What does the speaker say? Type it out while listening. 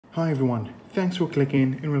Hi everyone, thanks for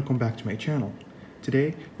clicking and welcome back to my channel.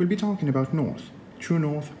 Today we'll be talking about north, true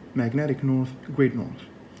north, magnetic north, great north.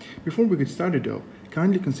 Before we get started though,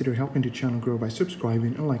 kindly consider helping the channel grow by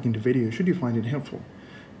subscribing and liking the video should you find it helpful.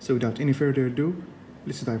 So without any further ado,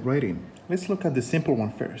 let's dive right in. Let's look at the simple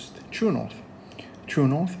one first, true north. True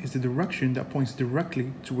north is the direction that points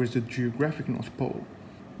directly towards the geographic North Pole.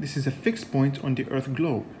 This is a fixed point on the Earth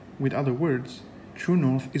globe. With other words, true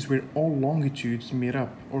north is where all longitudes meet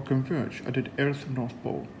up or converge at the Earth's North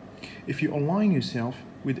Pole. If you align yourself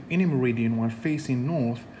with any meridian while facing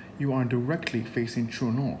north, you are directly facing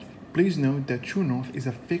true north. Please note that true north is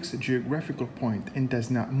a fixed geographical point and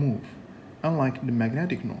does not move, unlike the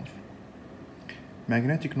magnetic north.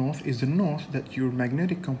 Magnetic north is the north that your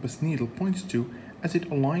magnetic compass needle points to as it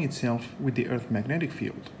aligns itself with the Earth's magnetic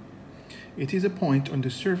field. It is a point on the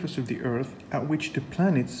surface of the Earth at which the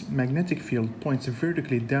planet's magnetic field points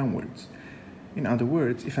vertically downwards. In other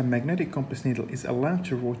words, if a magnetic compass needle is allowed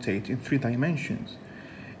to rotate in 3 dimensions,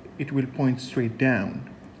 it will point straight down.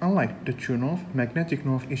 Unlike the true north, magnetic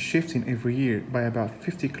north is shifting every year by about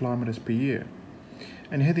 50 kilometers per year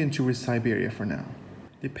and heading towards Siberia for now.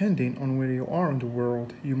 Depending on where you are in the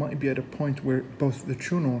world, you might be at a point where both the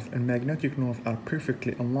true north and magnetic north are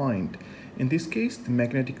perfectly aligned. In this case, the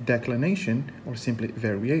magnetic declination, or simply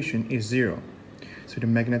variation, is 0. So the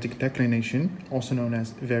magnetic declination, also known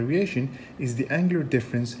as variation, is the angular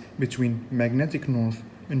difference between magnetic north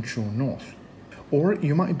and true north. Or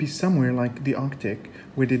you might be somewhere like the Arctic,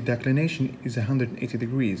 where the declination is 180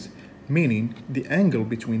 degrees, meaning the angle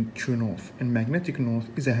between true north and magnetic north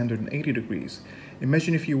is 180 degrees.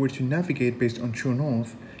 Imagine if you were to navigate based on true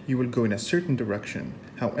north, you will go in a certain direction.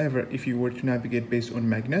 However, if you were to navigate based on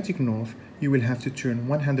magnetic north, you will have to turn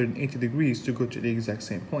 180 degrees to go to the exact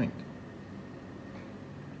same point.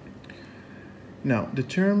 Now, the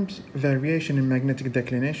terms variation and magnetic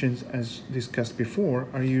declinations, as discussed before,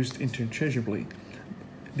 are used interchangeably.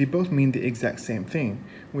 They both mean the exact same thing,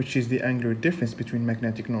 which is the angular difference between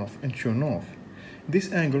magnetic north and true north.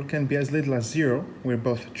 This angle can be as little as 0, where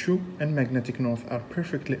both true and magnetic north are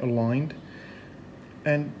perfectly aligned.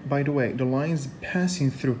 And by the way, the lines passing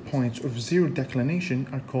through points of 0 declination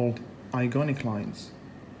are called igonic lines.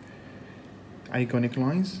 Igonic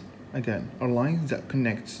lines, again, are lines that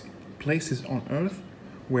connect places on Earth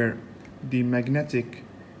where the magnetic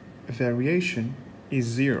variation is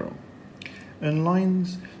 0. And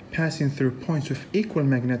lines passing through points of equal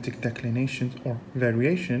magnetic declination or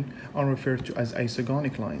variation are referred to as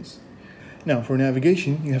isogonic lines. Now, for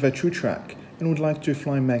navigation, you have a true track and would like to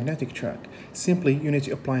fly magnetic track. Simply, you need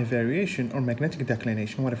to apply variation or magnetic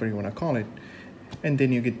declination, whatever you want to call it, and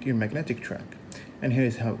then you get your magnetic track. And here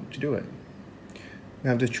is how to do it. We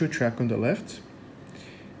have the true track on the left,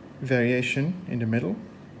 variation in the middle.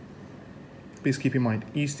 Please keep in mind,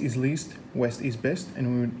 east is least, west is best,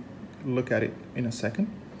 and we will look at it in a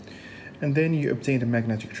second. And then you obtain the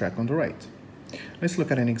magnetic track on the right. Let's look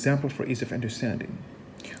at an example for ease of understanding.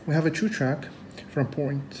 We have a true track from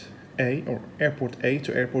point A or airport A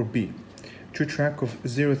to airport B. True track of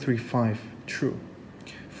 035 true.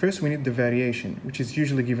 First we need the variation, which is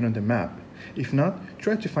usually given on the map. If not,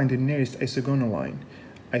 try to find the nearest isogonal line.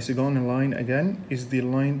 Isogonal line, again, is the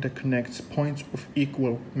line that connects points of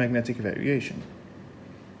equal magnetic variation.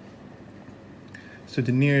 So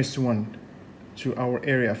the nearest one to our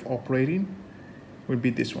area of operating will be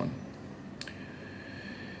this one.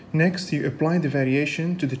 Next, you apply the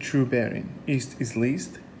variation to the true bearing. East is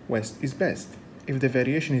least, west is best. If the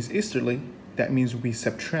variation is easterly, that means we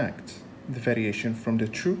subtract the variation from the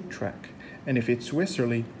true track. And if it's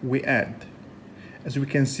westerly, we add. As we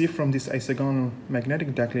can see from this isogonal,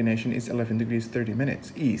 magnetic declination is 11 degrees 30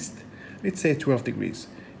 minutes east. Let's say 12 degrees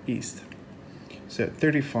east. So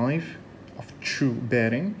 35 of true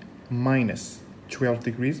bearing minus 12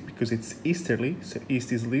 degrees because it's easterly, so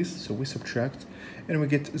east is least, so we subtract, and we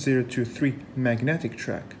get 023 magnetic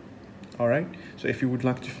track. All right, so if you would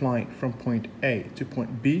like to fly from point A to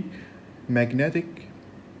point B, magnetic,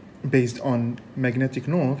 based on magnetic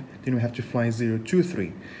north, then we have to fly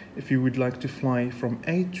 023. If you would like to fly from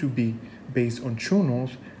A to B based on true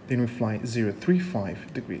north, then we fly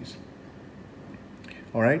 035 degrees.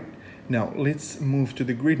 All right, now let's move to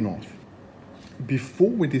the grid north. Before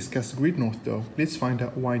we discuss grid north though, let's find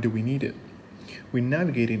out why do we need it. When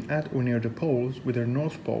navigating at or near the poles, whether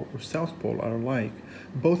North Pole or South Pole are alike,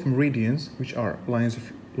 both meridians, which are lines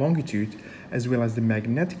of longitude, as well as the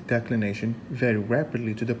magnetic declination, vary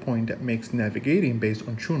rapidly to the point that makes navigating based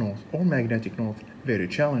on true north or magnetic north very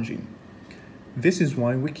challenging. This is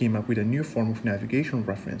why we came up with a new form of navigation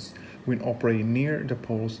reference. When operating near the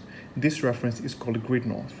poles, this reference is called grid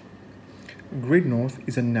north. Grid north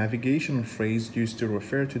is a navigational phrase used to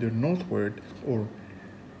refer to the northward or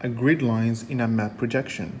a grid lines in a map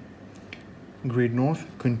projection. Grid north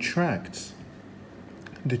contracts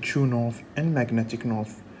the true north and magnetic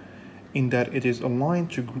north in that it is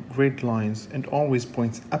aligned to grid lines and always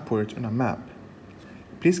points upward on a map.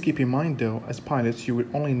 Please keep in mind though, as pilots you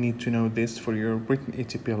will only need to know this for your written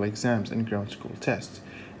ATPL exams and ground school tests.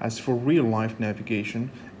 As for real-life navigation,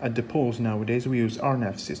 at the poles nowadays we use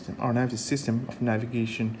RNAV system. RNAV is a system of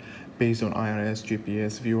navigation based on IRS,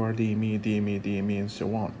 GPS, VOR, DME, and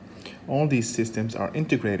so on. All these systems are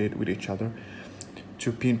integrated with each other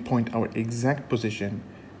to pinpoint our exact position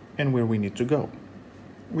and where we need to go.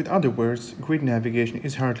 With other words, grid navigation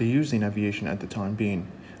is hardly used in aviation at the time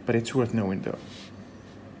being, but it's worth knowing though.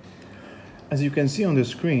 As you can see on the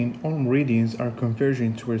screen, all meridians are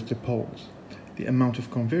converging towards the poles. The amount of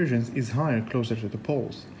convergence is higher closer to the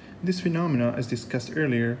poles. This phenomena, as discussed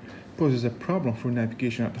earlier, poses a problem for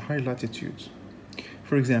navigation at high latitudes.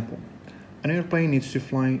 For example, an airplane needs to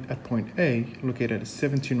fly at point A, located at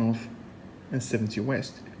 70 north and 70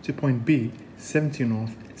 west, to point B, 70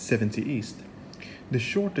 north, 70 east. The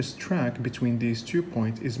shortest track between these 2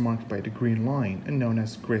 points is marked by the green line and known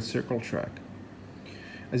as Great Circle Track.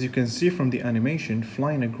 As you can see from the animation,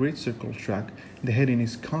 flying a Great Circle Track, the heading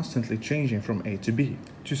is constantly changing from A to B.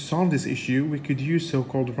 To solve this issue, we could use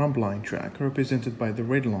so-called rhumbline track, represented by the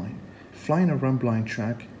red line. Flying a rhumbline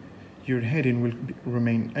track, your heading will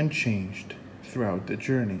remain unchanged throughout the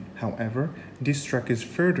journey. However, this track is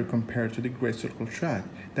further compared to the Great Circle Track,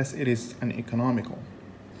 thus it is uneconomical.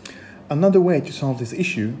 Another way to solve this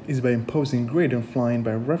issue is by imposing grid on flying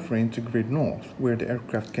by referring to grid north, where the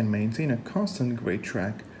aircraft can maintain a constant grade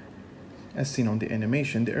track. As seen on the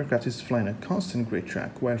animation, the aircraft is flying a constant grade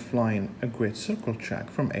track while flying a great circle track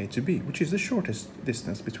from A to B, which is the shortest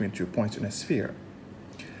distance between 2 points in a sphere.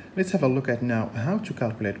 Let's have a look at now how to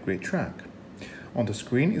calculate grade track. On the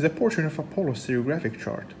screen is a portion of a Polar Stereographic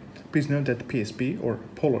chart. Please note that PSP, or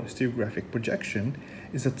Polar Stereographic projection,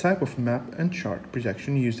 is a type of map and chart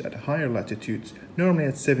projection used at higher latitudes, normally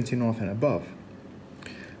at 70 north and above.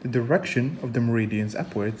 The direction of the meridians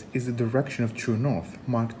upwards is the direction of true north,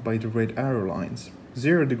 marked by the red arrow lines.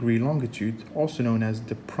 0-degree longitude, also known as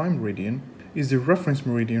the prime meridian, is the reference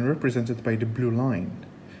meridian represented by the blue line.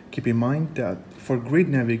 Keep in mind that for grid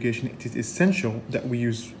navigation it is essential that we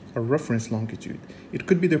use a reference longitude. It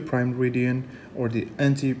could be the prime meridian or the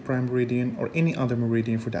anti-prime meridian or any other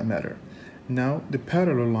meridian for that matter. Now, the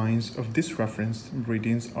parallel lines of these reference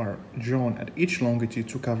meridians are drawn at each longitude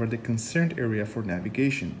to cover the concerned area for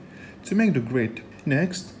navigation. To make the grid,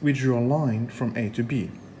 next we draw a line from A to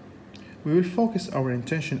B. We will focus our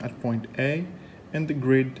intention at point A and the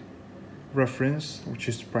grid reference, which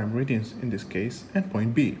is prime meridians in this case, and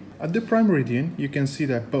point B. At the prime meridian, you can see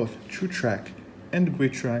that both true track and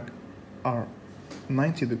grid track are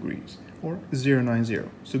 90 degrees or 090.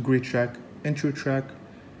 So grid track and true track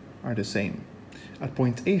are the same. At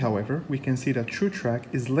point A, however, we can see that true track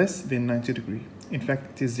is less than 90 degrees. In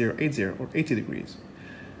fact, it is 080 or 80 degrees.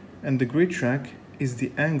 And the grid track is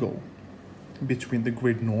the angle between the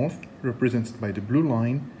grid north, represented by the blue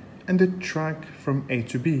line, and the track from A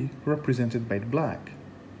to B, represented by the black.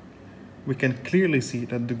 We can clearly see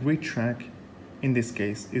that the grid track, in this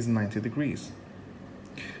case, is 90 degrees.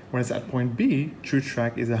 Whereas at point B, true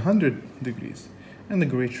track is 100 degrees, and the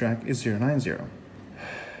grid track is 090.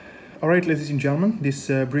 Alright, ladies and gentlemen, this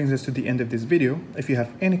brings us to the end of this video. If you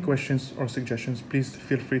have any questions or suggestions, please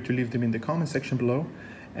feel free to leave them in the comment section below,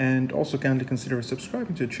 and also kindly consider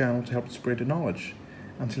subscribing to the channel to help spread the knowledge.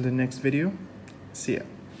 Until the next video, see ya.